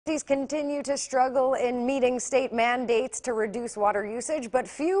Cities continue to struggle in meeting state mandates to reduce water usage, but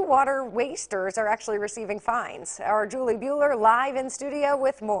few water wasters are actually receiving fines. Our Julie Buehler live in studio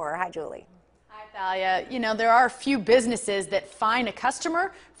with more. Hi, Julie. Hi, Thalia. You know, there are a few businesses that fine a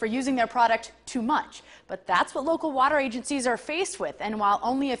customer for using their product too much, but that's what local water agencies are faced with. And while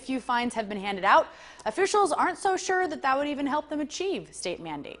only a few fines have been handed out, officials aren't so sure that that would even help them achieve state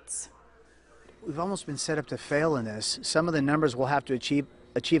mandates. We've almost been set up to fail in this. Some of the numbers we'll have to achieve,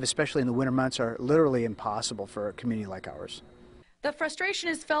 especially in the winter months, are literally impossible for a community like ours. The frustration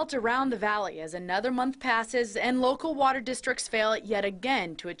is felt around the valley as another month passes and local water districts fail yet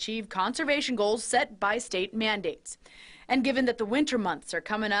again to achieve conservation goals set by state mandates. And given that the winter months are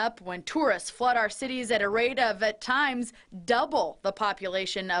coming up when tourists flood our cities at a rate of, at times, double the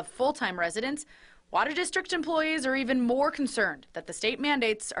population of full-time residents, water district employees are even more concerned that the state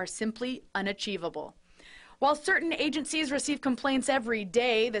mandates are simply unachievable. While certain agencies receive complaints every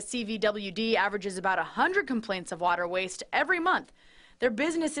day, the CVWD averages about 100 complaints of water waste every month. Their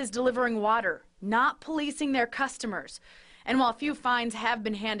business is delivering water, not policing their customers. And while few fines have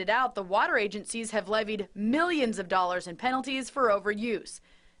been handed out, the water agencies have levied millions of dollars in penalties for overuse.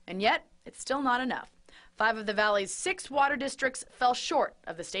 And yet, it's still not enough. 5 of the valley's 6 water districts fell short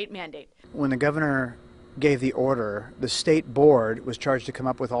of the state mandate. When the governor gave the order, the state board was charged to come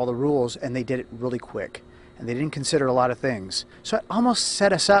up with all the rules, and they did it really quick. And they didn't consider a lot of things. So it almost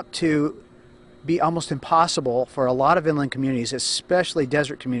set us up to be almost impossible for a lot of inland communities, especially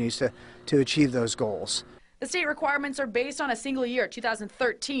desert communities, to achieve those goals. The state requirements are based on a single year,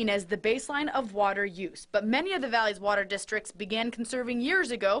 2013, as the baseline of water use. But many of the valley's water districts began conserving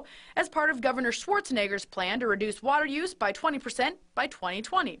years ago as part of Governor Schwarzenegger's plan to reduce water use by 20% by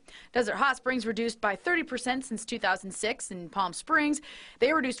 2020. Desert Hot Springs reduced by 30% since 2006. In Palm Springs,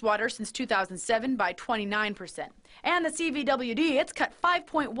 they reduced water since 2007 by 29%. And the CVWD, it's cut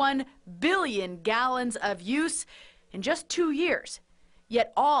 5.1 billion gallons of use in just 2 years.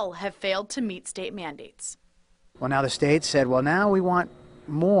 Yet all have failed to meet state mandates. Well, now the state said, well, now we want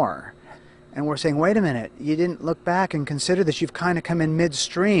more. And we're saying, wait a minute, you didn't look back and consider this. You've kind of come in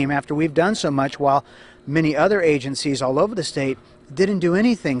midstream after we've done so much, while many other agencies all over the state didn't do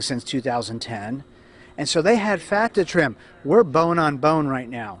anything since 2010. And so they had fat to trim. We're bone on bone right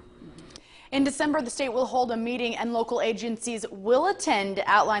now. In December, the state will hold a meeting and local agencies will attend to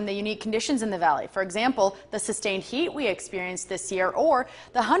outline the unique conditions in the valley. For example, the sustained heat we experienced this year, or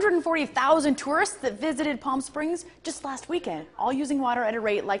the 140,000 tourists that visited Palm Springs just last weekend, all using water at a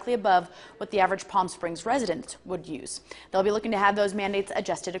rate likely above what the average Palm Springs resident would use. They'll be looking to have those mandates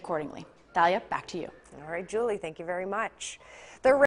adjusted accordingly. Thalia, back to you. All right, Julie, thank you very much.